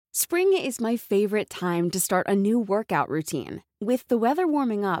Spring is my favorite time to start a new workout routine. With the weather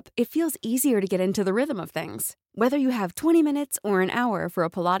warming up, it feels easier to get into the rhythm of things. Whether you have 20 minutes or an hour for a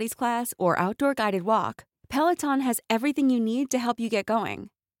Pilates class or outdoor guided walk, Peloton has everything you need to help you get going.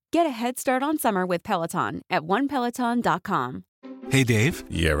 Get a head start on summer with Peloton at onepeloton.com. Hey, Dave.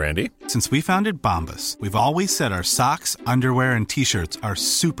 Yeah, Randy. Since we founded Bombas, we've always said our socks, underwear, and T-shirts are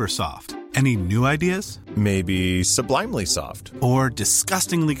super soft. Any new ideas? Maybe sublimely soft. Or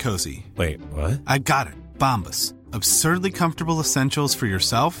disgustingly cozy. Wait, what? I got it. Bombas. Absurdly comfortable essentials for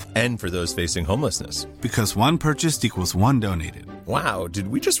yourself and for those facing homelessness. Because one purchased equals one donated. Wow, did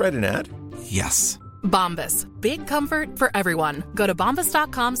we just write an ad? Yes. Bombas. Big comfort for everyone. Go to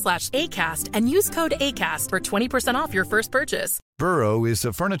bombas.com/ACAST and use code ACAST for 20% off your first purchase. Burrow is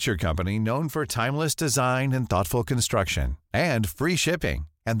a furniture company known for timeless design and thoughtful construction and free shipping.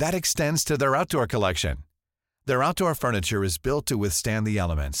 And that extends to their outdoor collection. Their outdoor furniture is built to withstand the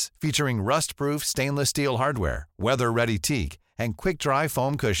elements, featuring rust-proof stainless steel hardware, weather-ready teak, and quick-dry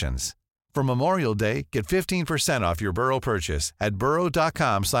foam cushions. For Memorial Day, get 15% off your Burrow purchase at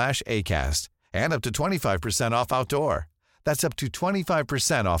burrow.com/ACAST and up to 25% off outdoor. That's up to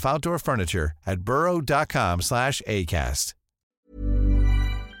 25% off outdoor furniture at burrow.com/ACAST.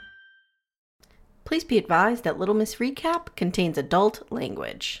 Please be advised that Little Miss Recap contains adult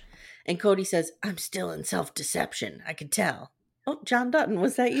language. And Cody says, I'm still in self-deception. I could tell. Oh, John Dutton,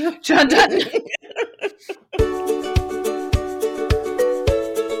 was that you? John Dutton.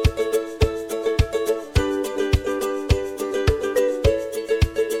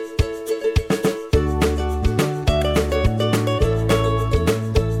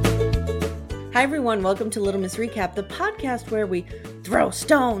 Hi, everyone. Welcome to Little Miss Recap, the podcast where we throw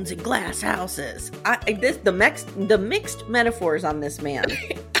stones at glass houses. The mixed metaphors on this man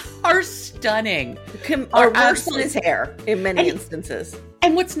are stunning. Are worse than his hair in many instances.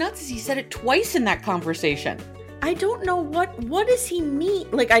 And what's nuts is he said it twice in that conversation. I don't know what does he mean?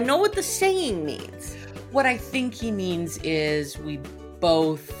 Like, I know what the saying means. What I think he means is we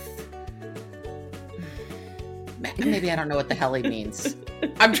both... Maybe I don't know what the hell he means.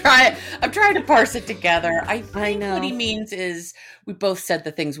 I'm trying to parse it together. I think what he means is we both said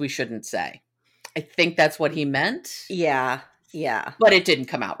the things we shouldn't say. I think that's what he meant. Yeah. But it didn't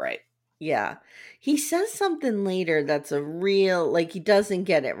come out right. Yeah. He says something later that's a real, like, he doesn't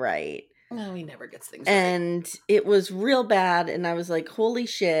get it right. No, he never gets things and right. It was real bad, and I was like, holy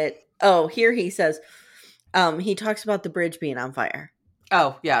shit. Oh, here he says, he talks about the bridge being on fire.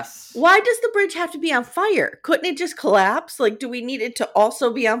 Oh, yes. Why does the bridge have to be on fire? Couldn't it just collapse? Like, do we need it to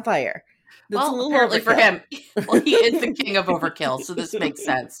also be on fire? That's a little apparently overkill. For him. Well, he is the king of overkill, so this makes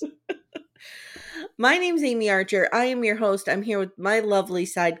sense. My name's Amy Archer. I am your host. I'm here with my lovely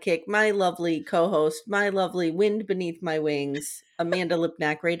sidekick, my lovely co-host, my lovely wind beneath my wings, Amanda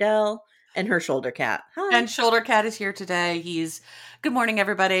Lipnack-Radell, and her shoulder cat. Hi. And shoulder cat is here today. Good morning,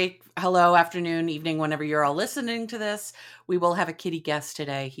 everybody. Hello, afternoon, evening, whenever you're all listening to this. We will have a kitty guest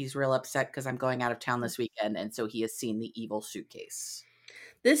today. He's real upset because I'm going out of town this weekend, and so he has seen the evil suitcase.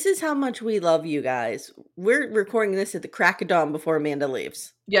 This is how much we love you guys. We're recording this at the crack of dawn before Amanda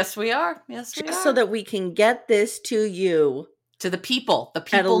leaves. Yes, we are. Just so that we can get this to you. To the people. The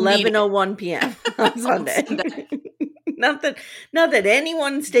people at 11:01 p.m. on Sunday. Not that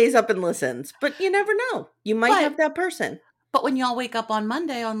anyone stays up and listens, but you never know. You might have that person. But when y'all wake up on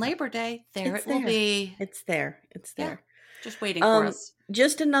Monday, on Labor Day, it will be. It's there. Yeah, just waiting for us.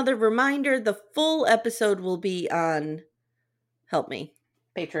 Just another reminder, the full episode will be on, help me,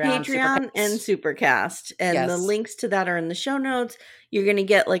 Patreon and Supercast. And the links to that are in the show notes. You're going to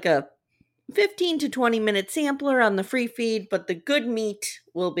get like a 15 to 20 minute sampler on the free feed, but the good meat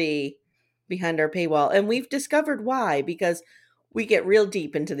will be behind our paywall. And we've discovered why, because we get real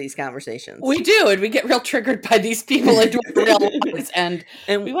deep into these conversations. We do, and we get real triggered by these people into our real lives, and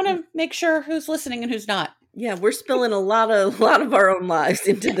we want to make sure who's listening and who's not. Yeah, we're spilling a lot of our own lives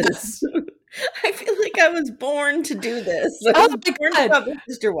into this. I feel like I was born to do this. I was born to cover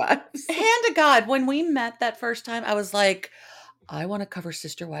Sister Wives. Hand to God, when we met that first time, I was like, I want to cover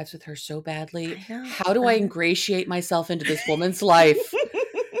Sister Wives with her so badly. How do I ingratiate myself into this woman's life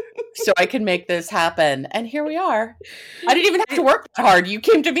so I can make this happen? And here we are. I didn't even have to work that hard. You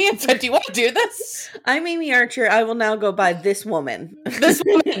came to me and said, do you want to do this? I'm Amy Archer. I will now go by this woman. This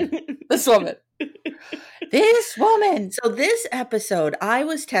woman. This woman. This woman. So this episode, I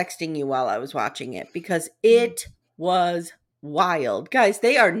was texting you while I was watching it because it was wild. Guys,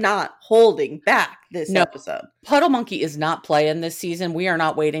 they are not holding back this episode. Puddle Monkey is not playing this season. We are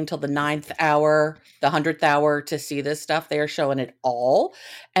not waiting till the 9th hour, the 100th hour to see this stuff. They are showing it all.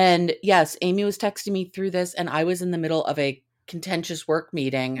 And yes, Amy was texting me through this, and I was in the middle of a contentious work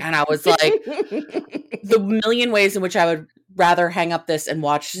meeting. And I was like, the million ways in which I would rather hang up this and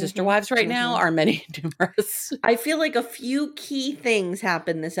watch Sister Wives right now are many numerous. I feel like a few key things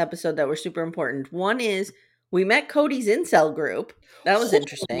happened this episode that were super important. One is we met Cody's incel group. That was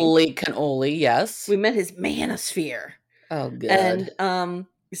interesting. Holy cannoli, yes. We met his manosphere. Oh, good. And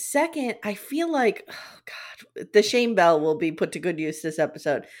second, I feel like, oh God, the Shane Bell will be put to good use this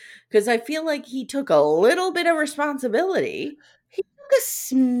episode because I feel like he took a little bit of responsibility. He took a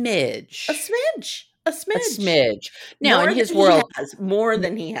smidge. A smidge. Now, in his world, more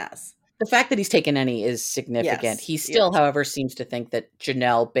than he has. The fact that he's taken any is significant. Yes, He still, however, seems to think that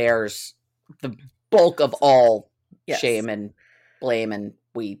Janelle bears the bulk of all shame and blame, and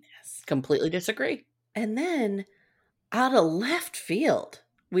we completely disagree. And then, out of left field,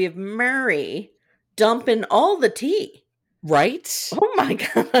 we have Murray dumping all the tea. Right? Oh my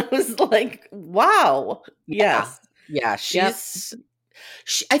God. I was like, wow. Yes. Yeah,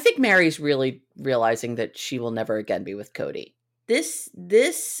 I think Mary's really realizing that she will never again be with Cody.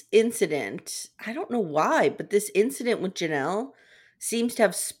 This incident, I don't know why, but this incident with Janelle seems to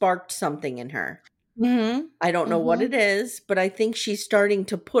have sparked something in her. Mm-hmm. I don't know what it is, but I think she's starting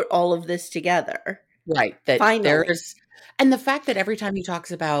to put all of this together. Right. That finally. And the fact that every time he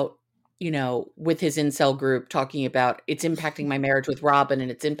talks about, with his incel group, talking about it's impacting my marriage with Robin and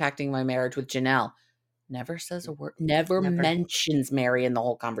it's impacting my marriage with Janelle, never says a word, never mentions Mary in the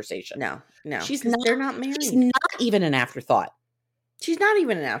whole conversation. No. They're not married. She's not even an afterthought. She's not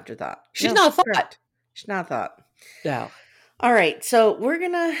even an afterthought. She's not a thought. Correct. She's not a thought. No. All right, so we're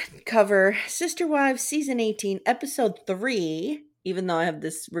going to cover Sister Wives Season 18, Episode 3. Even though I have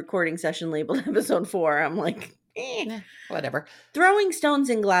this recording session labeled Episode 4, I'm like, whatever. Throwing stones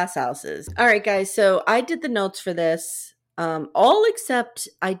in glass houses. All right, guys, so I did the notes for this. All except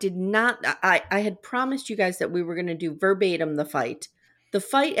I did not, I had promised you guys that we were going to do verbatim the fight. The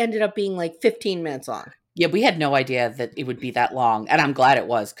fight ended up being like 15 minutes long. Yeah, we had no idea that it would be that long. And I'm glad it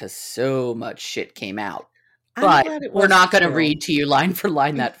was because so much shit came out. But we're not going to read to you line for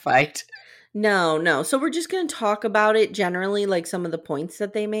line that fight. No. So we're just going to talk about it generally, like some of the points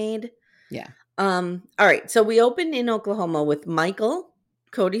that they made. Yeah. All right. So we opened in Oklahoma with Michael,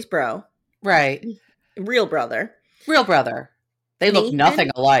 Cody's bro. Right. Real brother. They look nothing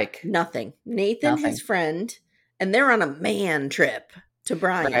alike. Nothing. Nathan, his friend, and they're on a man trip to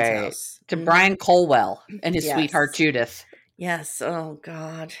Brian's house. To Brian Colwell and his sweetheart Judith. Yes. Oh,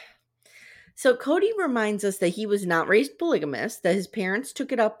 God. So Cody reminds us that he was not raised polygamous, that his parents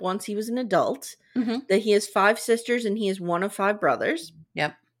took it up once he was an adult, that he has 5 sisters and he is one of 5 brothers.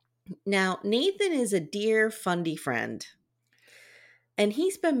 Yep. Now, Nathan is a dear, fundy friend. And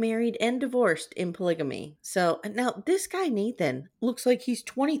he's been married and divorced in polygamy. So now this guy, Nathan, looks like he's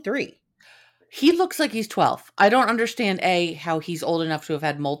 23. He looks like he's 12. I don't understand, how he's old enough to have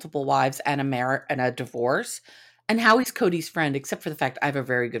had multiple wives and a divorce, and how he's Cody's friend, except for the fact I have a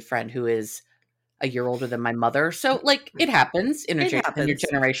very good friend who is a year older than my mother. So, it happens.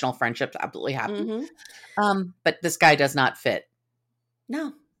 Intergenerational friendships absolutely happen. But this guy does not fit.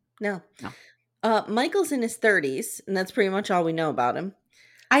 No. Michael's in his 30s, and that's pretty much all we know about him.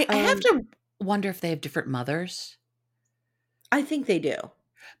 I have to wonder if they have different mothers. I think they do.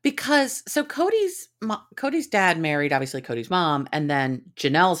 Because, so Cody's dad married, obviously, Cody's mom, and then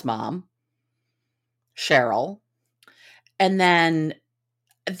Janelle's mom, Cheryl. And then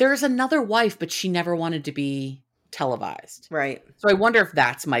there's another wife, but she never wanted to be televised. Right. So I wonder if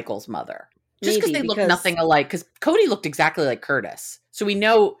that's Michael's mother. Just because they look nothing alike. Because Cody looked exactly like Curtis. So we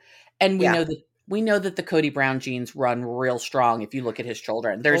know, and we know that the Cody Brown genes run real strong if you look at his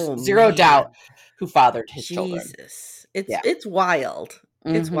children. There's zero doubt who fathered his children. It's wild.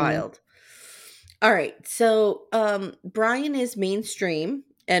 It's wild. All right. So Brian is mainstream,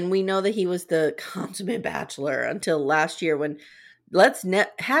 and we know that he was the consummate bachelor until last year when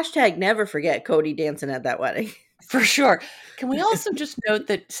hashtag never forget Cody dancing at that wedding. For sure. Can we also just note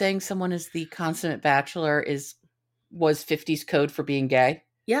that saying someone is the consummate bachelor was 50s code for being gay?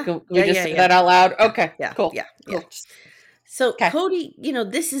 Yeah. Can we just say that out loud? Okay. Yeah. Cool. Yeah. Cool. So Cody,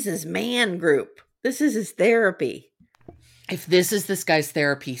 this is his man group. This is his therapy. If this is this guy's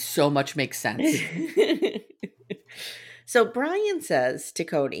therapy, so much makes sense. So Brian says to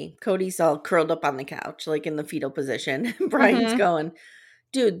Cody's all curled up on the couch, like in the fetal position. Brian's going,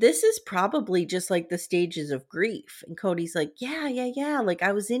 dude, this is probably just like the stages of grief. And Cody's like, yeah. Like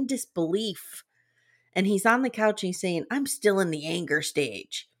I was in disbelief. And he's on the couch and he's saying, I'm still in the anger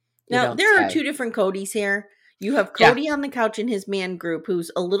stage. Now, there are 2 different Codys here. You have Cody on the couch in his man group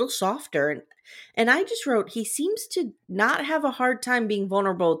who's a little softer. And I just wrote, he seems to not have a hard time being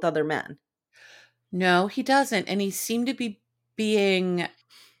vulnerable with other men. No, he doesn't. And he seemed to be being,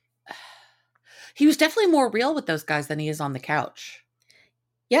 he was definitely more real with those guys than he is on the couch.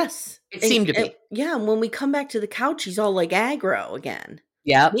 Yes. It seemed to be. Yeah, and when we come back to the couch, he's all like aggro again.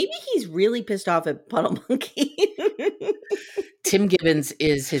 Yeah. Maybe he's really pissed off at Puddle Monkey. Tim Gibbons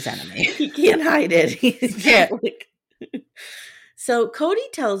is his enemy. He can't hide it. He's like... So Cody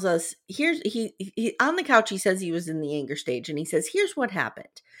tells us, he on the couch, he says he was in the anger stage, and he says, here's what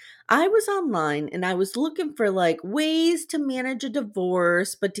happened. I was online and I was looking for like ways to manage a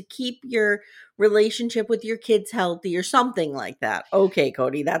divorce, but to keep your relationship with your kids healthy or something like that. Okay,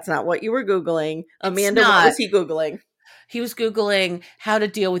 Cody, that's not what you were Googling. Amanda, what was he Googling? He was Googling how to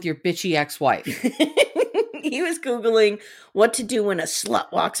deal with your bitchy ex-wife. He was Googling what to do when a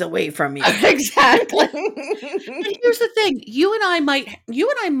slut walks away from you. Exactly. And here's the thing. You and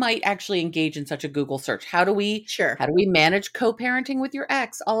I might actually engage in such a Google search. How do we manage co-parenting with your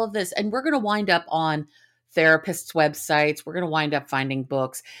ex? All of this. And we're going to wind up on therapists' websites. We're going to wind up finding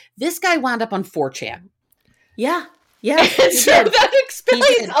books. This guy wound up on 4chan. Yeah. Yeah. So that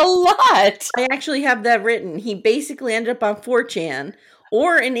explains a lot. I actually have that written. He basically ended up on 4chan.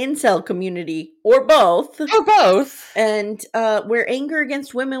 Or an incel community, or both. Or both. And where anger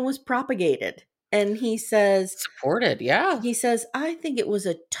against women was propagated. And he says... Supported, yeah. He says, I think it was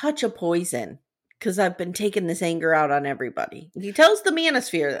a touch of poison because I've been taking this anger out on everybody. He tells the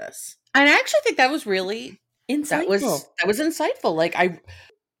manosphere this. And I actually think that was really... insightful. That was insightful. Like,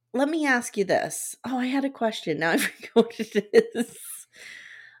 Let me ask you this. Oh, I had a question. Now I forget what it is.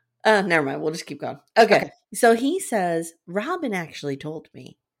 Never mind. We'll just keep going. Okay. So he says, Robin actually told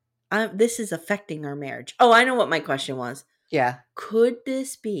me this is affecting our marriage. Oh, I know what my question was. Yeah. Could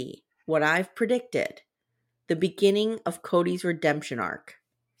this be what I've predicted? The beginning of Cody's redemption arc?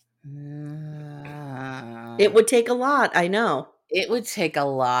 It would take a lot. I know. It would take a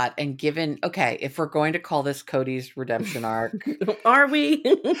lot. And given, if we're going to call this Cody's redemption arc. Are we?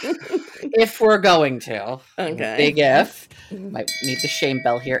 If we're going to. Okay. Big if. Might need the shame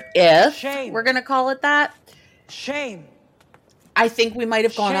bell here. If we're going to call it that. Shame. I think we might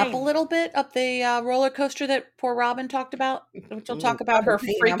have gone up a little bit up the roller coaster that poor Robin talked about, which we'll talk about her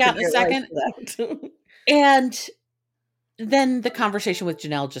freak out in a second. And then the conversation with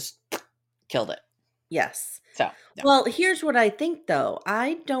Janelle just killed it. Yes. So, no. Well, here's what I think, though.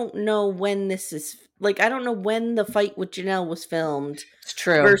 I don't know when this is, I don't know when the fight with Janelle was filmed. It's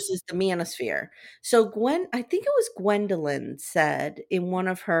true. Versus the manosphere. So I think it was Gwendolyn said in one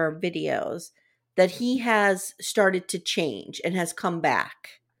of her videos that he has started to change and has come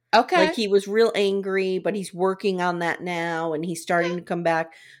back. Okay. Like he was real angry, but he's working on that now and he's starting to come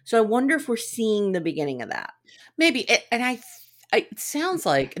back. So I wonder if we're seeing the beginning of that. Maybe. It sounds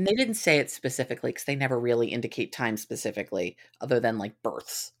like, and they didn't say it specifically because they never really indicate time specifically other than like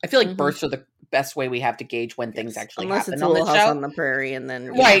births. I feel like births are the best way we have to gauge when things actually happen unless it's on the Little show. House on the Prairie and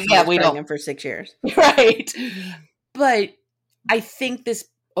then we don't for 6 years. Right. But I think this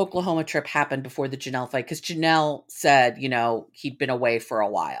Oklahoma trip happened before the Janelle fight because Janelle said, he'd been away for a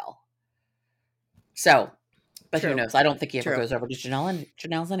while. So, but True. Who knows? I don't think he ever goes over to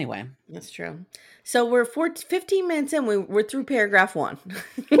Janelle's anyway. That's true. So we're 15 minutes in. We're through paragraph 1.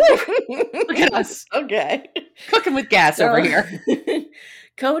 Look at us. Okay. Cooking with gas over here.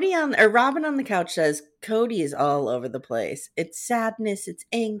 Robin on the couch says, Cody is all over the place. It's sadness, it's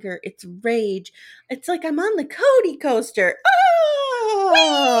anger, it's rage. It's like I'm on the Cody coaster.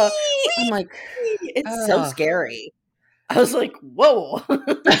 Oh! I'm like, it's so scary. I was like, whoa.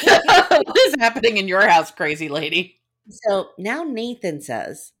 What is happening in your house, crazy lady? So now Nathan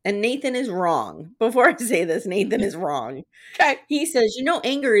says, and Nathan is wrong. Before I say this, Nathan is wrong. Okay. He says,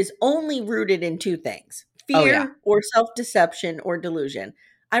 anger is only rooted in 2 things. Fear or self-deception or delusion.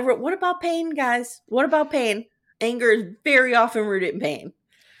 I wrote, what about pain, guys? What about pain? Anger is very often rooted in pain.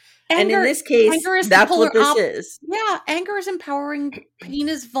 And in this case, that's what this is. Yeah, anger is empowering. Pain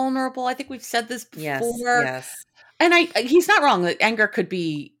is vulnerable. I think we've said this before. Yes. And he's not wrong that anger could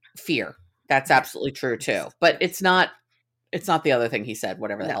be fear. That's absolutely true too. But it's not the other thing he said,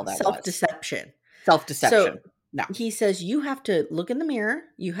 whatever the hell that was. Self-deception. Self-deception. So, no. He says you have to look in the mirror,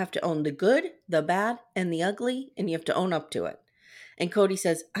 you have to own the good, the bad, and the ugly, and you have to own up to it. And Cody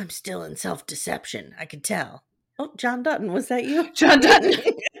says, I'm still in self-deception. I could tell. Oh, John Dutton, was that you? John Dutton.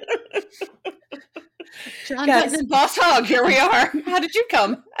 John Dutton and Boss Hog, here we are. How did you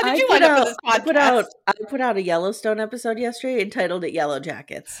come? How did you wind up with this podcast? I put out a Yellowstone episode yesterday and titled it Yellow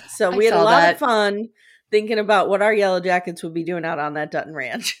Jackets. So we had a lot of fun thinking about what our Yellow Jackets would be doing out on that Dutton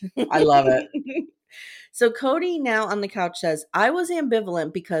Ranch. I love it. So Cody now on the couch says, I was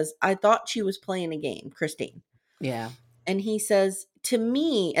ambivalent because I thought she was playing a game, Christine. Yeah. And he says, to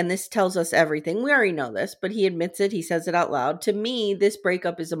me, and this tells us everything. We already know this, but he admits it. He says it out loud. To me, this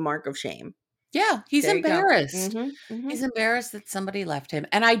breakup is a mark of shame. Yeah, he's embarrassed. He's embarrassed that somebody left him.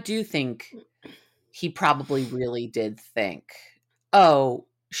 And I do think he probably really did think, oh,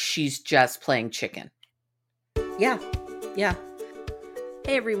 she's just playing chicken. Yeah.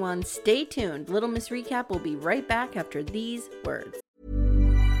 Hey everyone, stay tuned. Little Miss Recap will be right back after these words.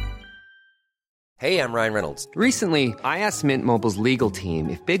 Hey, I'm Ryan Reynolds. Recently, I asked Mint Mobile's legal team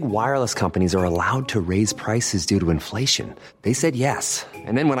if big wireless companies are allowed to raise prices due to inflation. They said yes.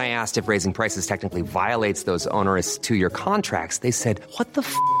 And then when I asked if raising prices technically violates those onerous 2-year contracts, they said, what the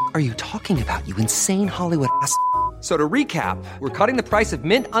f*** are you talking about, you insane Hollywood ass f- So to recap, we're cutting the price of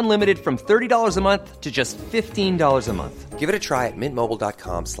Mint Unlimited from $30 a month to just $15 a month. Give it a try at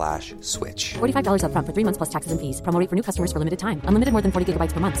mintmobile.com/switch. $45 up front for 3 months plus taxes and fees. Promo rate for new customers for limited time. Unlimited more than 40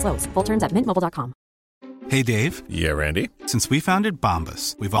 gigabytes per month. Slows full terms at mintmobile.com. Hey, Dave. Yeah, Randy. Since we founded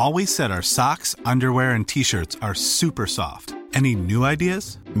Bombas, we've always said our socks, underwear, and T-shirts are super soft. Any new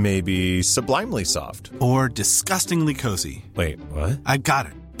ideas? Maybe sublimely soft. Or disgustingly cozy. Wait, what? I got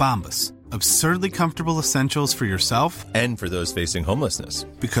it. Bombas. Absurdly comfortable essentials for yourself And for those facing homelessness.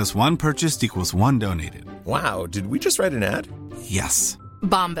 because one purchased equals one donated. Wow, did we just write an ad? Yes.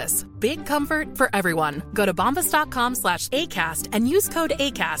 Bombas. Big comfort for everyone. Go to bombas.com/ACAST and use code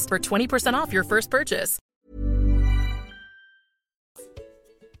ACAST for 20% off your first purchase.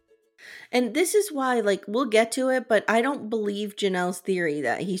 And this is why, like, we'll get to it, but I don't believe Janelle's theory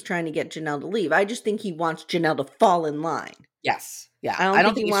that he's trying to get Janelle to leave. I just think he wants Janelle to fall in line. Yes. Yeah. I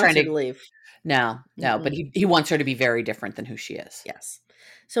don't think he wants her to leave. No, but he wants her to be very different than who she is. Yes.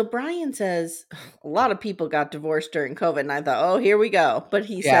 So Brian says a lot of people got divorced during COVID, and I thought, oh, here we go. But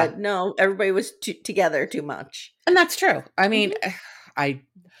he said, no, everybody was together too much. And that's true. I mean, I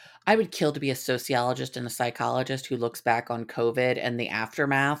would kill to be a sociologist and a psychologist who looks back on COVID and the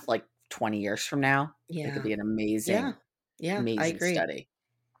aftermath like 20 years from now. Yeah. It could be an amazing, amazing I agree. study.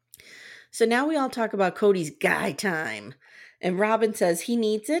 So now we all talk about Cody's guy time. And Robin says he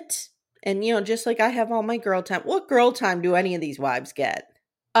needs it. And, just like I have all my girl time. What girl time do any of these wives get?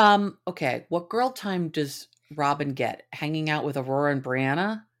 Okay. What girl time does Robin get? Hanging out with Aurora and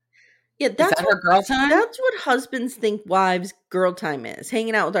Brianna? Yeah, that's her girl time? That's what husbands think wives' girl time is.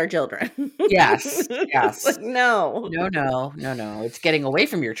 Hanging out with our children. Yes. Like, no. No. It's getting away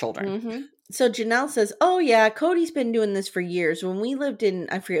from your children. Mm-hmm. So Janelle says, oh yeah, Cody's been doing this for years. When we lived in,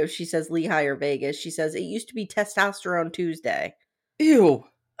 I forget if she says Lehigh or Vegas, she says it used to be Testosterone Tuesday. Ew.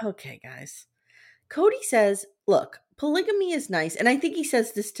 Okay, guys. Cody says, look, polygamy is nice. And I think he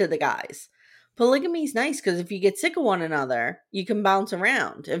says this to the guys. Polygamy is nice because if you get sick of one another, you can bounce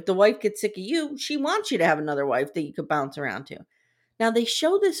around. If the wife gets sick of you, she wants you to have another wife that you could bounce around to. Now, they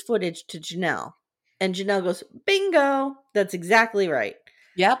show this footage to Janelle. And Janelle goes, bingo. That's exactly right.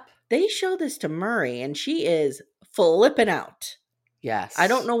 Yep. They show this to Murray, and she is flipping out. Yes. I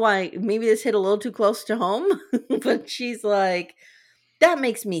don't know why. Maybe this hit a little too close to home, but she's like, that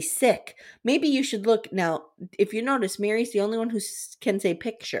makes me sick. Maybe you should look. Now, if you notice, Mary's the only one who can say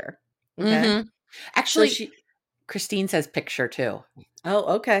picture. Okay. Mm-hmm. Actually, so Christine says picture too.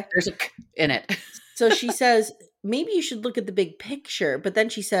 Oh, okay. There's a k in it. So she says, maybe you should look at the big picture. But then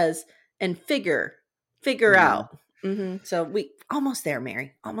she says, and figure out. Mm-hmm. So we almost there,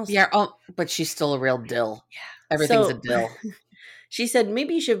 Mary. Almost. Yeah. Oh, but she's still a real dill. Yeah. Everything's a dill. She said,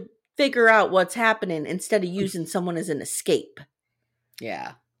 maybe you should figure out what's happening instead of using someone as an escape.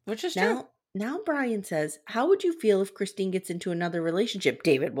 Yeah. Which is true. Now Brian says, how would you feel if Christine gets into another relationship,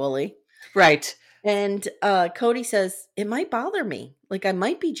 David Woolley? Right. And Cody says, it might bother me. Like, I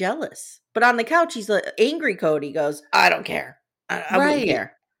might be jealous. But on the couch, he's like, angry Cody goes, I don't care. I wouldn't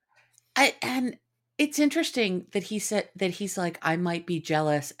care. And it's interesting that he said that he's like, I might be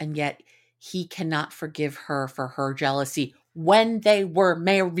jealous, and yet he cannot forgive her for her jealousy when they were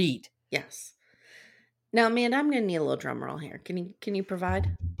married. Yes. Now, Amanda, I'm going to need a little drum roll here. Can you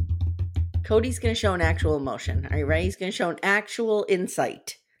provide? Cody's going to show an actual emotion. Are you ready? He's going to show an actual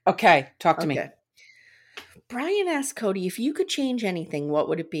insight. Okay. Talk to me. Brian asked Cody, if you could change anything, what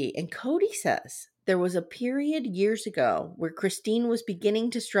would it be? And Cody says, there was a period years ago where Christine was beginning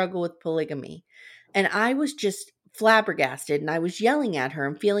to struggle with polygamy. And I was just flabbergasted, and I was yelling at her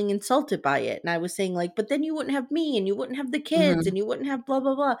and feeling insulted by it. And I was saying, like, but then you wouldn't have me, and you wouldn't have the kids, and you wouldn't have blah,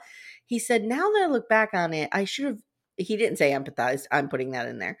 blah, blah. He said, now that I look back on it, I should have, he didn't say empathized. I'm putting that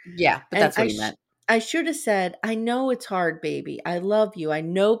in there. Yeah, but that's what he meant. I should have said, I know it's hard, baby. I love you. I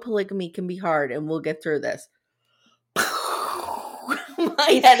know polygamy can be hard, and we'll get through this.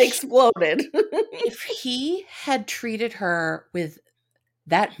 My head exploded. If he had treated her with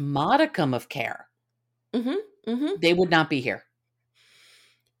that modicum of care, they would not be here.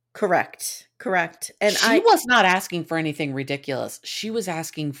 Correct. And she was not asking for anything ridiculous. She was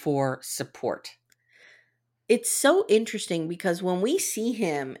asking for support. It's so interesting because when we see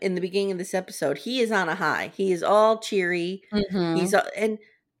him in the beginning of this episode, he is on a high. He is all cheery. And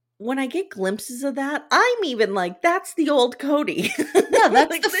when I get glimpses of that, I'm even like, that's the old Cody. Yeah,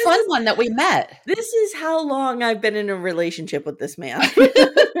 that's like, the fun one that we met. This is how long I've been in a relationship with this man.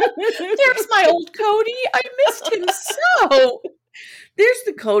 There's my old Cody. I missed him so. There's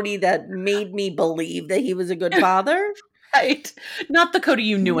the Cody that made me believe that he was a good father. Right. Not the Cody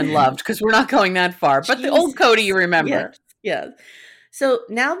you knew and loved, because we're not going that far, but the old Cody you remember. Yes. So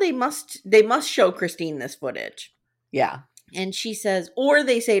now they must show Christine this footage. Yeah. And she says, or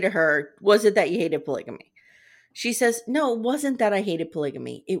they say to her, was it that you hated polygamy? She says, no, it wasn't that I hated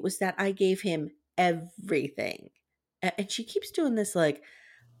polygamy. It was that I gave him everything. And she keeps doing this like,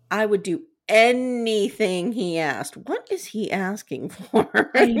 I would do anything he asked. What is he asking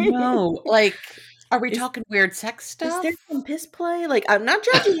for? I know. Like, are we talking weird sex stuff? Is there some piss play? Like, I'm not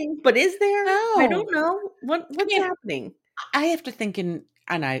judging, but is there? No. I don't know. What's happening? I have to think and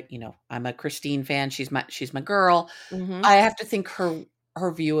I'm a Christine fan. She's my girl. I have to think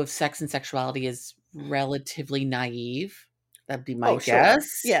her view of sex and sexuality is relatively naive. That'd be my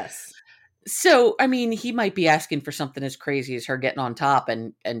guess. Sure. Yes. So, I mean, he might be asking for something as crazy as her getting on top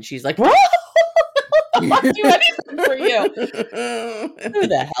and she's like, what? I'll do anything for you. Who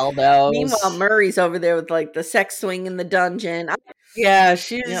the hell knows? Meanwhile, Murray's over there with like the sex swing in the dungeon. Yeah,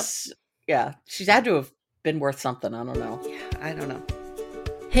 she's had to have been worth something. I don't know. Yeah, I don't know.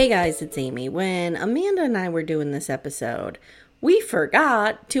 Hey guys, it's Amy. When Amanda and I were doing this episode, we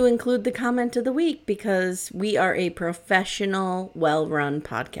forgot to include the comment of the week because we are a professional, well-run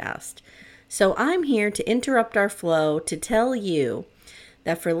podcast. So I'm here to interrupt our flow to tell you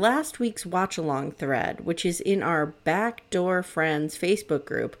that for last week's watch-along thread, which is in our Backdoor Friends Facebook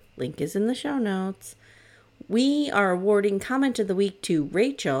group, link is in the show notes, we are awarding comment of the week to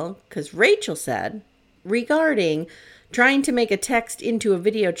Rachel, because Rachel said, regarding trying to make a text into a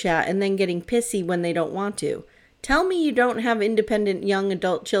video chat and then getting pissy when they don't want to. Tell me you don't have independent young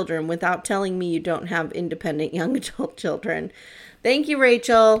adult children without telling me you don't have independent young adult children. Thank you,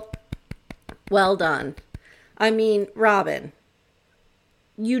 Rachel. Well done. I mean, Robin,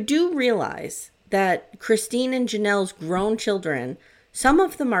 you do realize that Christine and Janelle's grown children, some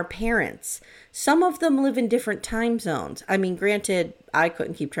of them are parents. Some of them live in different time zones. I mean, granted, I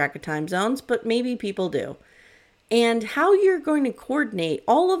couldn't keep track of time zones, but maybe people do. And how you're going to coordinate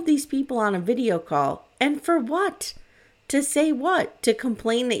all of these people on a video call, and for what? To say what? To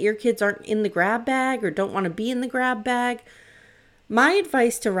complain that your kids aren't in the grab bag or don't want to be in the grab bag? My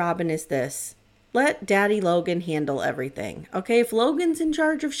advice to Robin is this. Let Daddy Logan handle everything. Okay, if Logan's in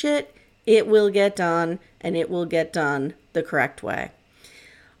charge of shit, it will get done, and it will get done the correct way.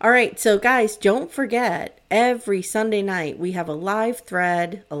 All right, so guys, don't forget, every Sunday night we have a live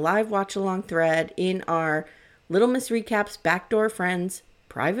thread, a live watch-along thread in our Little Miss Recaps Backdoor Friends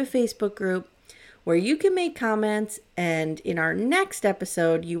private Facebook group where you can make comments, and in our next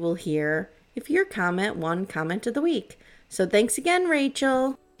episode you will hear if your comment won comment of the week. So thanks again,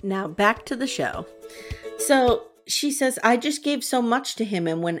 Rachel. Now back to the show. So she says, I just gave so much to him,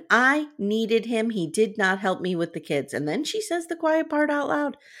 and when I needed him, he did not help me with the kids. And then she says the quiet part out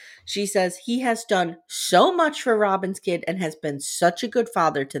loud. She says he has done so much for Robin's kid and has been such a good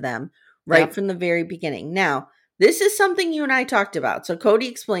father to them right from the very beginning. Now, this is something you and I talked about. So Cody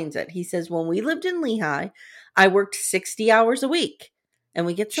explains it. He says, when we lived in Lehigh, I worked 60 hours a week. And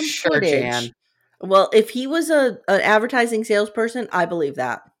we get some footage. Jan. Well, if he was an advertising salesperson, I believe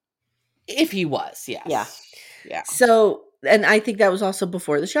that. If he was, yes. Yeah. So, and I think that was also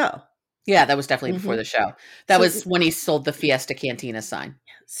before the show. Yeah, that was definitely before the show. That was when he sold the Fiesta Cantina sign.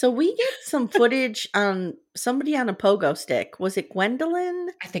 So we get some footage on somebody on a pogo stick. Was it Gwendolyn?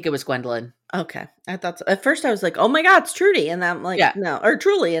 I think it was Gwendolyn. Okay. I thought so. At first I was like, oh my God, it's Trudy. And I'm like, no, or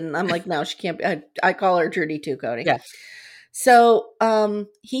Truly. And I'm like, no, she can't be. I call her Trudy too, Cody. Yeah. So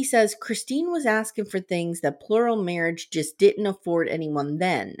he says, Christine was asking for things that plural marriage just didn't afford anyone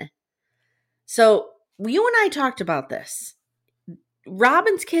then. So you and I talked about this.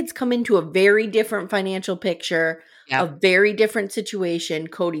 Robin's kids come into a very different financial picture, a very different situation.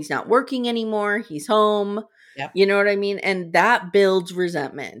 Cody's not working anymore. He's home. Yep. You know what I mean? And that builds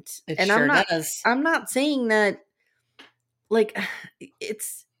resentment. It sure does. I'm not saying that, like,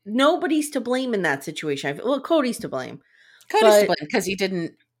 it's nobody's to blame in that situation. Well, Cody's to blame. Cody's to blame because he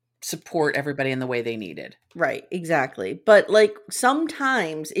didn't support everybody in the way they needed. Right, exactly. But like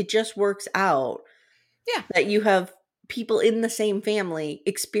sometimes it just works out that you have people in the same family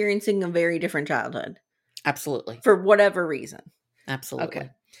experiencing a very different childhood. Absolutely. For whatever reason. Absolutely. Okay.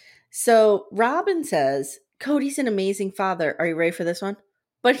 So Robin says, Cody's an amazing father. Are you ready for this one?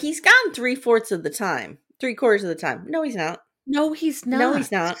 But he's gone 3/4 of the time. 3/4 of the time. No, he's not. No, he's not. No,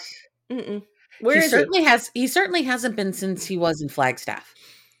 he's not. Where is he? He certainly hasn't been since he was in Flagstaff.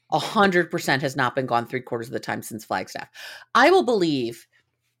 100% has not been gone 3/4 of the time since Flagstaff. I will believe,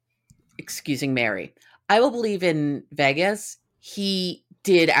 excusing Mary, I will believe in Vegas, he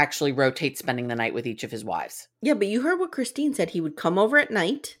did actually rotate spending the night with each of his wives. Yeah, but you heard what Christine said. He would come over at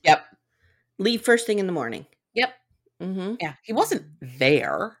night. Yep. Leave first thing in the morning. Yep. Mm-hmm. Yeah, he wasn't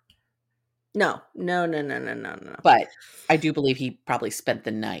there. No. But I do believe he probably spent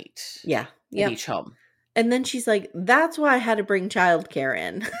the night. Yeah. At each home. And then she's like, that's why I had to bring childcare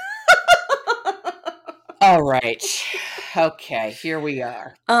in. All right. Okay, here we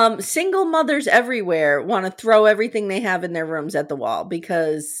are. Single mothers everywhere want to throw everything they have in their rooms at the wall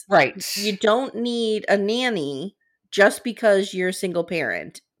because you don't need a nanny just because you're a single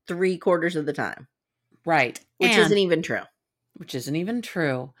parent 3/4 of the time. Right. Which isn't even true. Which isn't even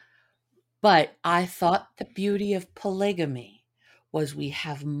true. But I thought the beauty of polygamy was we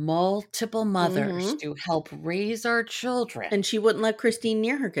have multiple mothers to help raise our children. And she wouldn't let Christine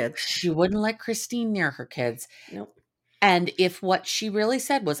near her kids. She wouldn't let Christine near her kids. Nope. And if what she really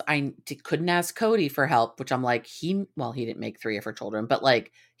said was, I couldn't ask Cody for help, which I'm like, he didn't make 3 of her children, but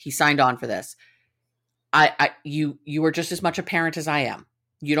like he signed on for this. You are just as much a parent as I am.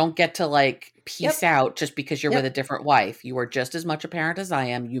 You don't get to like peace out just because you're with a different wife. You are just as much a parent as I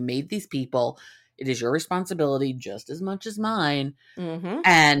am. You made these people. It is your responsibility just as much as mine. Mm-hmm.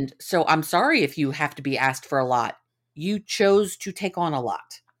 And so I'm sorry if you have to be asked for a lot. You chose to take on a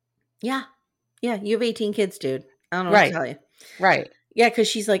lot. Yeah. Yeah. You have 18 kids, dude. I don't know what to tell you. Right. Yeah. Because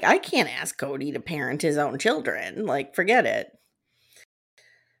she's like, I can't ask Cody to parent his own children. Like, forget it.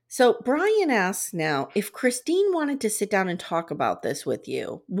 So Brian asks now, if Christine wanted to sit down and talk about this with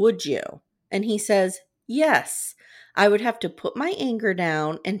you, would you? And he says, yes. I would have to put my anger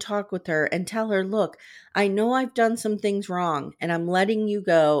down and talk with her and tell her, look, I know I've done some things wrong and I'm letting you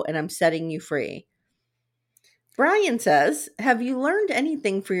go and I'm setting you free. Brian says, have you learned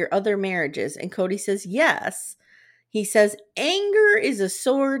anything for your other marriages? And Cody says, yes. He says, anger is a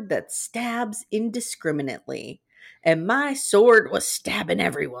sword that stabs indiscriminately. And my sword was stabbing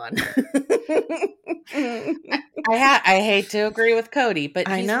everyone. I hate to agree with Cody, but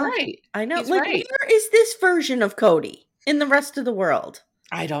he's right. I know. He's like, right. Where is this version of Cody in the rest of the world?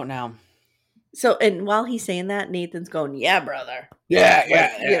 I don't know. So, and while he's saying that, Nathan's going, yeah, brother. Yeah.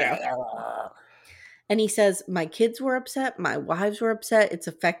 And he says, my kids were upset. My wives were upset. It's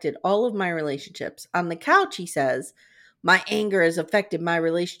affected all of my relationships. On the couch, he says, my anger has affected my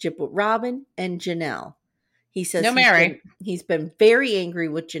relationship with Robin and Janelle. He says he's been very angry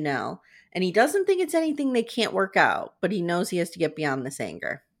with Janelle, and he doesn't think it's anything they can't work out, but he knows he has to get beyond this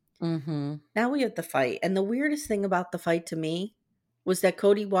anger. Mm-hmm. Now we have the fight. And the weirdest thing about the fight to me was that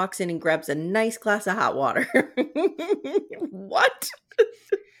Cody walks in and grabs a nice glass of hot water. What?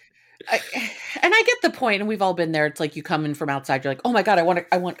 And I get the point, and we've all been there. It's like you come in from outside, you're like, oh my God,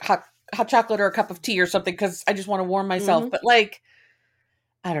 I want hot chocolate or a cup of tea or something because I just want to warm myself. But like,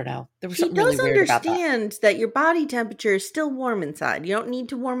 I don't know. There was something really weird about that. He does understand that your body temperature is still warm inside. You don't need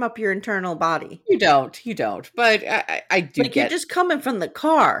to warm up your internal body. You don't. But I do get. You're just coming from the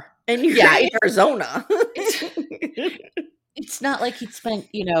car and you're in Arizona. It's not like he'd spent,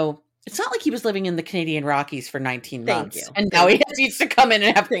 it's not like he was living in the Canadian Rockies for 19 months. Thank you. And now he needs to come in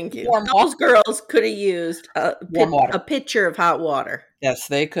and have warm water. Those girls could have used a pitcher of hot water. Yes,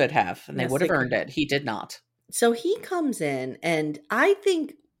 they could have. And they would have earned it. He did not. So he comes in, and I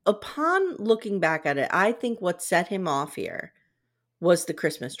think upon looking back at it, I think what set him off here was the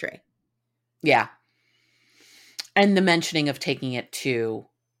Christmas tree. Yeah. And the mentioning of taking it to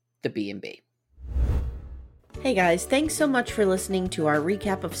the B&B. Hey guys, thanks so much for listening to our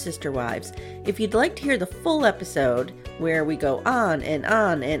recap of Sister Wives. If you'd like to hear the full episode, where we go on and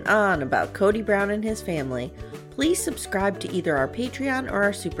on and on about Cody Brown and his family, please subscribe to either our Patreon or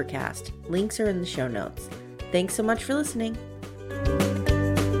our Supercast. Links are in the show notes. Thanks so much for listening.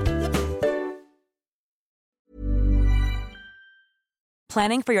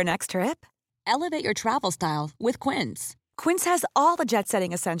 Planning for your next trip? Elevate your travel style with Quince. Quince has all the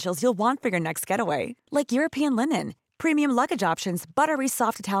jet-setting essentials you'll want for your next getaway, like European linen, premium luggage options, buttery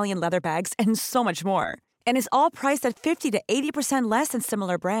soft Italian leather bags, and so much more. And is all priced at 50 to 80% less than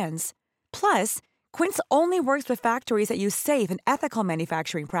similar brands. Plus, Quince only works with factories that use safe and ethical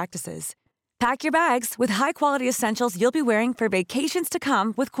manufacturing practices. Pack your bags with high-quality essentials you'll be wearing for vacations to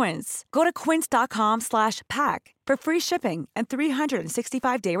come with Quince. Go to quince.com/pack for free shipping and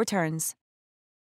 365-day returns.